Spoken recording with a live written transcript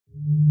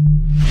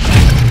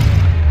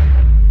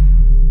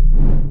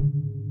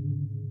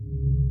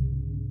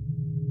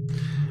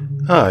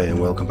Hi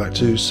and welcome back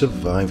to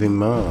Surviving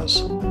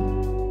Mars.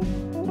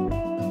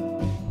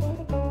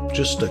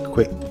 Just a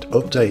quick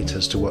update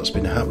as to what's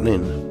been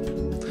happening.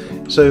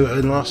 So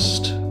in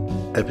last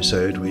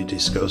episode we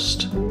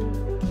discussed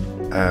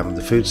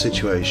the food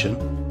situation,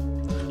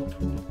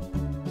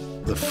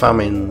 the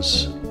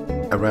famines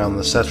around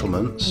the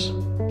settlements,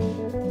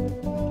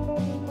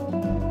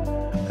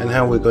 and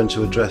how we're going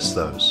to address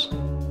those.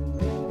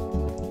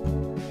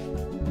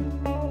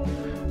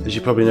 As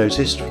you probably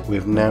noticed,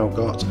 we've now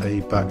got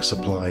a back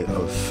supply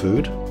of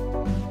food.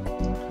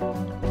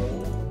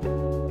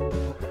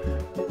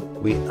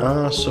 We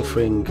are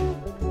suffering,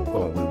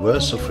 well, we were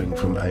suffering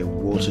from a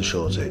water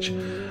shortage,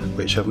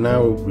 which I've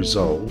now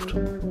resolved.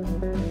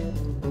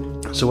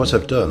 So what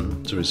I've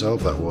done to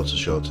resolve that water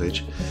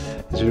shortage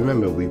is,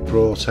 remember, we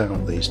brought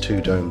out these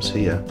two domes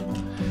here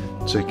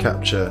to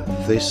capture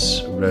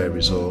this rare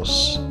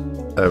resource,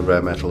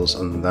 rare metals,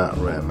 and that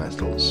rare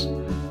metals.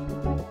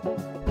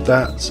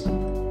 That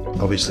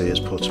obviously has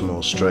put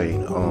more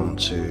strain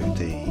onto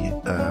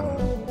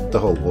the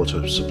whole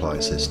water supply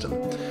system.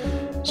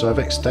 So I've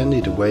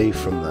extended away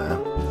from there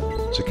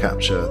to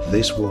capture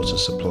this water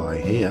supply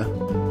here,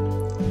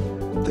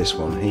 this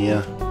one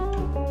here,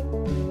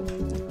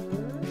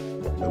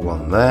 the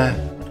one there,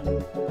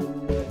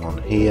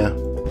 one here,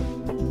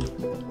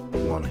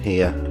 one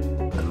here,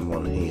 and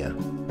one here.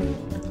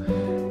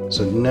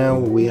 So now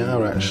we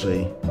are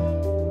actually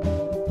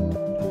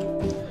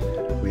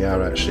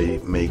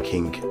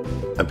making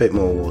a bit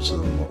more water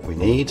than what we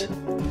need,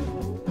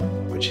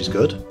 which is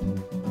good.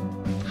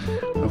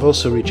 I've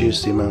also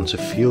reduced the amount of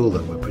fuel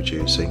that we're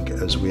producing,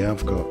 as we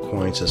have got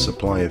quite a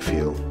supply of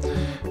fuel.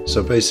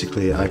 So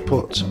basically I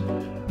put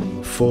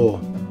 4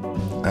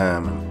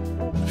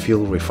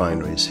 fuel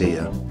refineries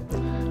here.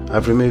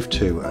 I've removed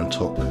 2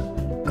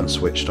 and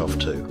switched off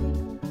 2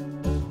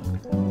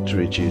 to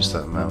reduce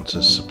that amount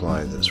of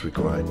supply that's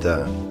required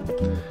there.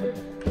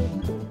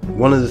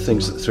 One of the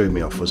things that threw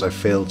me off was I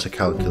failed to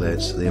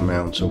calculate the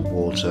amount of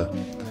water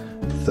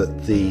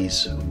that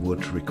these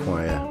would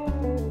require.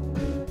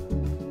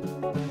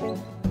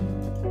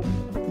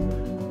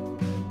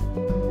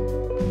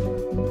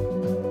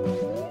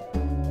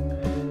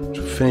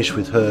 To finish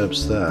with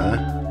herbs there,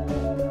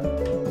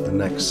 the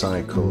next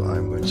cycle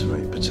I'm going to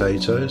make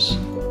potatoes.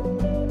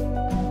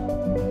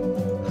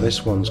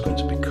 This one's going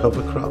to be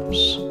cover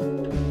crops.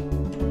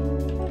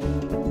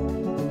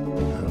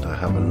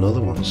 Have another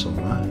one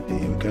somewhere,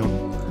 here we go,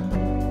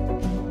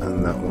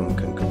 and that one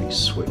can be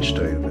switched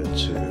over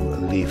to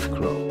leaf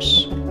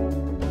crops.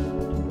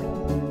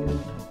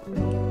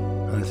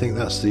 And I think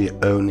that's the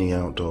only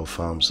outdoor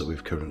farms that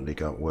we've currently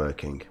got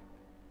working.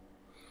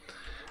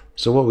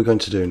 So what we're going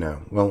to do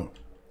now, well,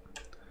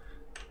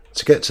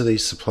 to get to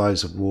these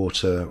supplies of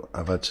water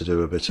I've had to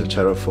do a bit of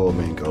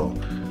terraforming or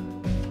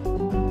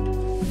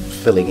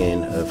filling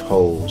in of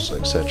holes,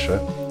 etc.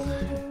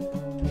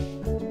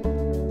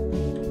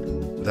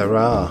 There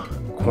are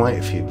quite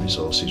a few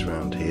resources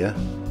around here,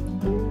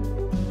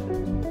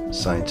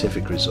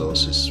 scientific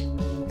resources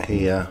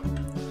here,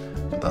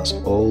 but that's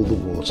all the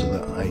water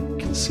that I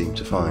can seem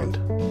to find.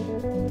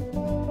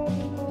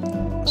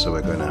 So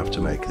we're going to have to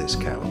make this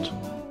count.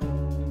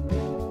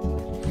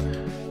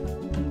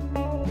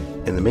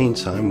 In the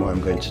meantime, what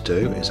I'm going to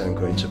do is I'm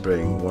going to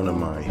bring one of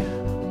my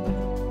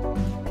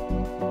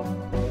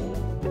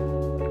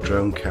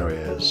drone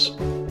carriers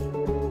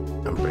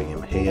and bring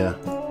him here.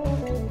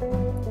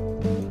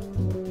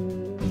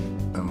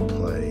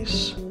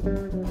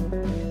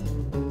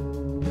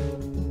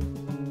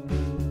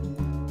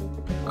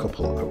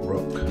 Couple of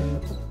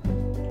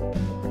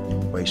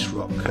waste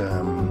rock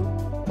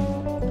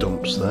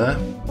dumps there.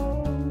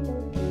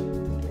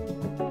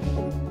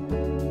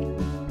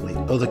 The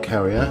other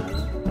carrier,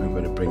 I'm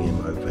going to bring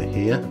him over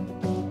here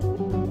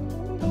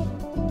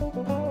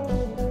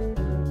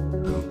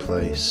and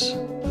place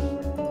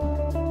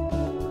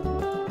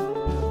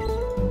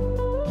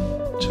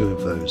 2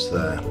 of those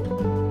there.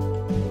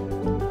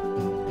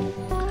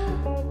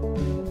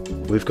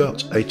 We've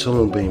got a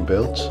tunnel being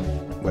built,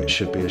 which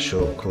should be a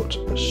shortcut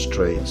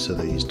straight to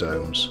these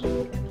domes.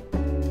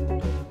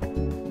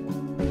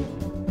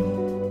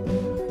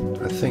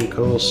 I think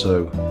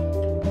also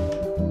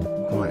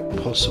quite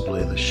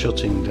possibly the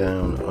shutting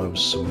down of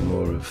some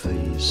more of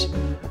these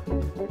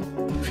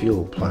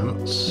fuel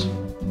plants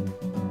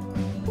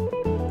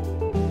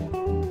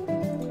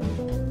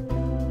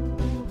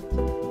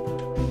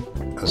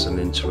as an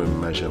interim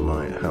measure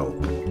might help.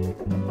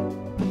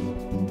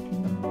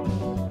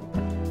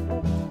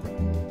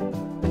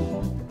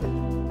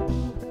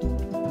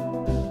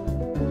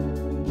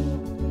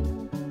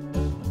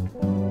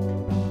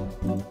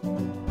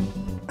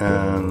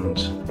 And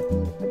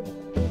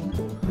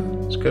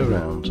let's go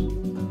around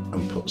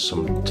and put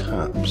some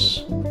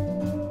taps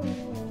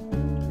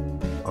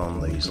on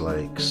these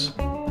lakes.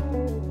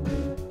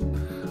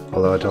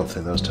 Although I don't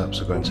think those taps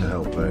are going to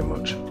help very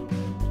much.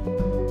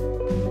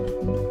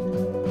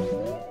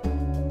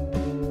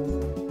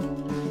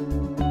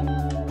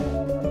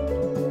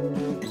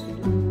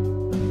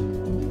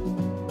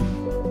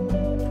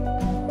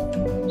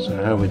 So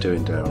how are we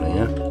doing down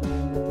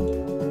here?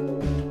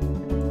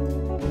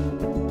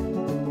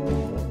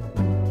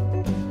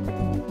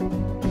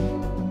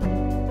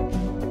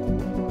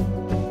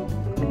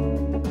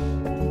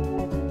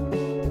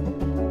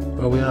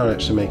 Well, we are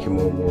actually making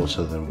more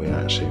water than we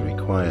actually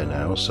require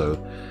now, so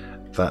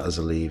that has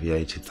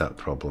alleviated that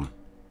problem.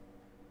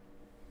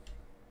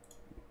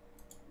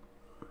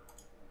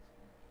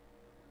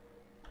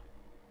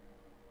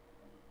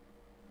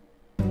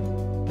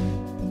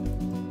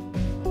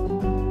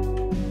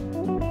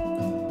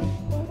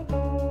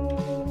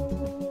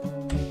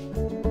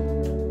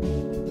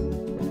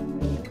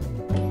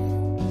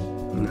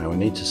 Now we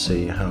need to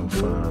see how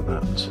far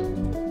that...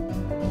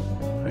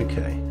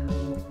 Okay.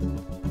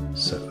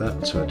 Set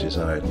that to a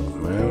desired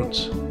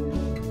amount.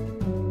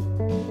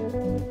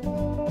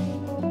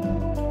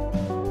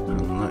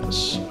 And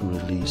let's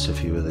release a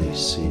few of these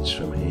seeds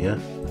from here.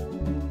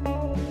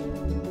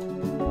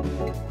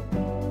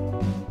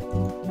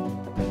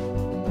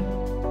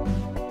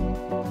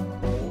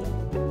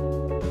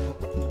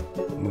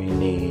 We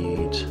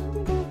need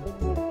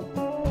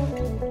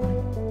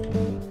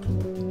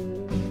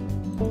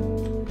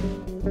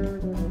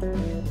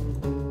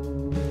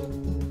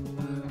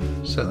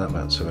set that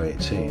back to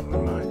 18, we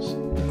might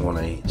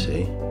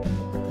 180,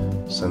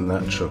 send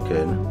that truck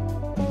in.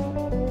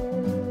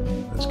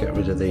 Let's get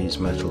rid of these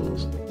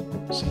metals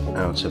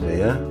out of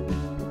here.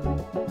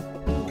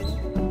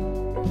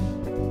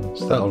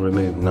 So that'll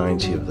remove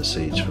 90 of the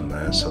seeds from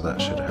there, so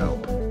that should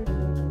help.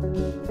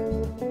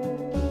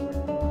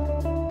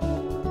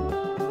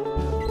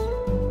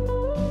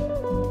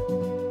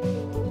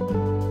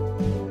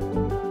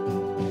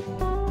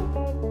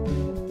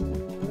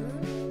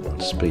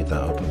 Let's speed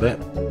that up a bit.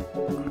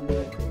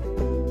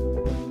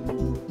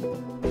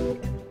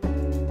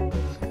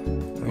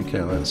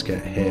 Okay, let's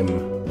get him.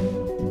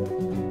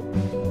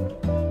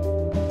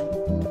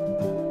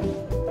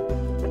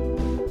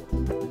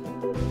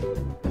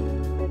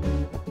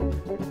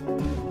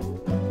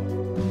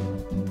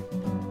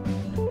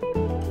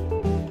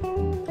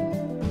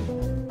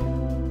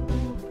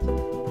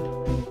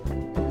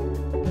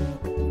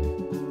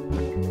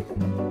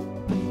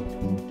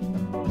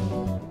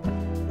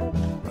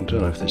 I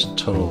don't know if this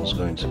tunnel's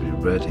going to be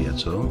ready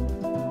at all.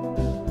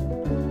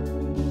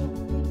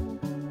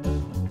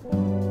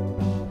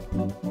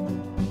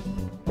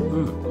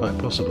 Quite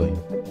possibly.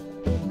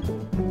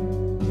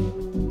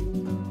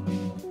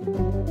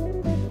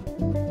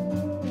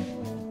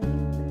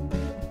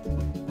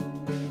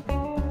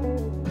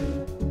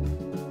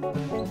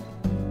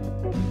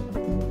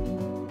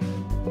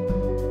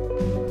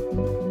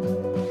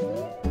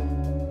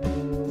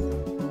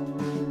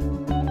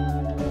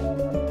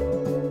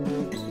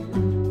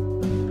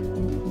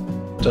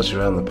 Just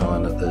around the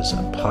planet there's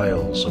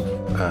piles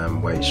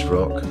of waste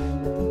rock.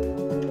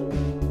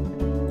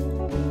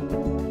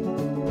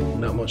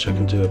 Not much I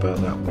can do about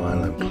that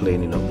while I'm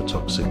cleaning up the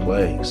toxic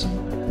lakes,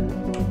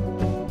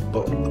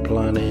 but the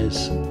plan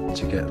is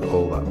to get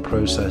all that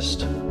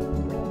processed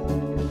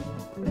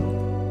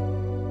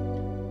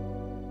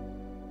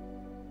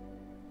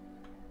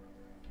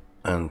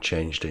and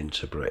changed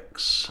into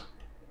bricks.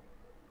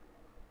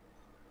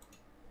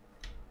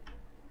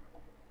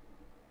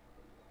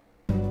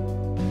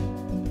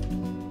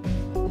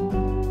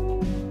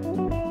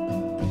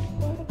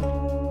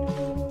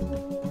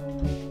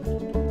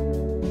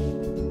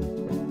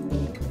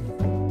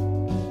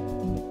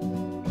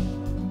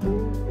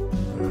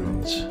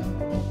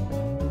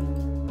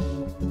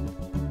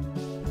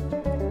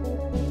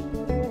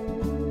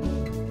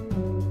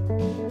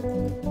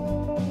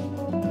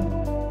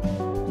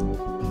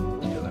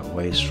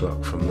 Waste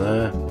rock from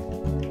there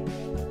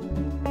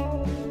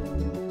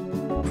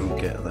and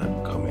get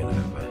that coming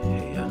over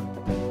here.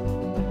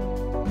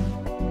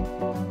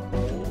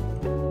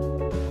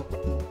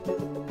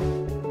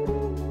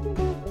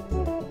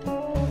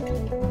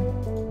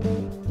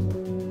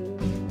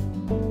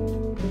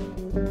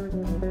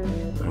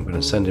 I'm going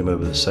to send him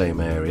over the same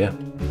area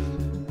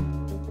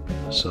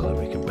so that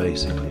we can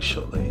basically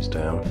shut these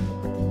down.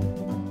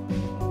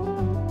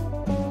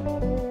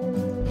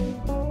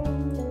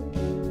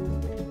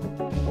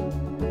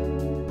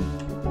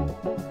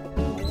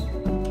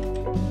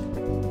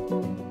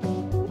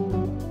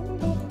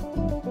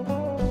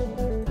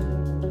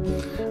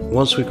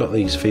 Once we've got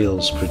these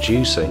fields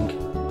producing,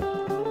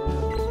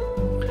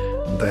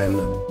 then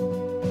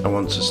I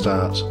want to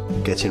start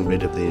getting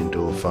rid of the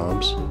indoor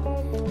farms.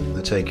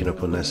 They're taking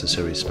up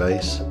unnecessary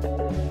space,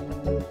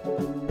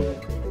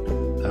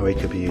 and we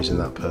could be using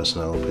that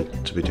personnel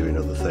to be doing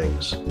other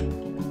things.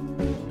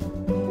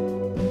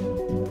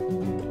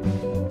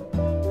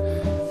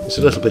 It's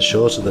a little bit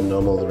shorter than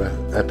normal the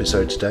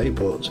episode today,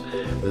 but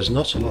there's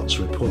not a lot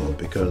to report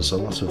because a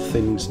lot of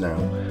things now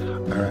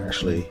are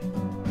actually...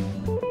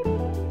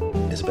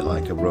 It's a bit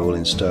like a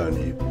rolling stone.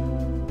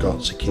 You've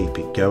got to keep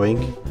it going,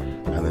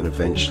 and then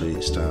eventually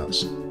it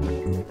starts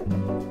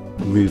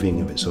moving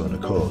of its own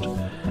accord.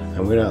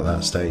 And we're at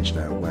that stage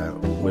now where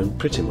we're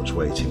pretty much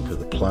waiting for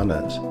the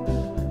planet.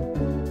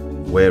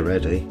 We're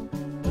ready,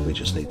 we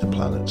just need the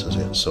planet to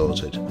get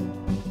sorted.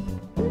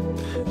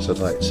 So I'd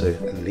like to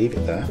leave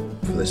it there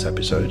for this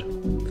episode.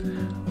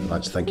 I'd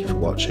like to thank you for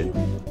watching.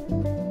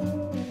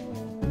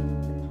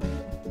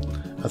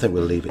 I think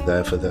we'll leave it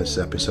there for this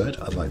episode.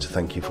 I'd like to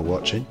thank you for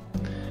watching.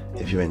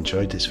 If you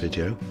enjoyed this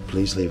video,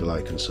 please leave a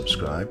like and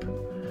subscribe.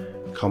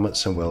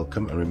 Comments are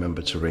welcome, and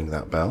remember to ring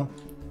that bell.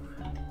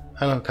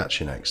 And I'll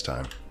catch you next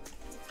time.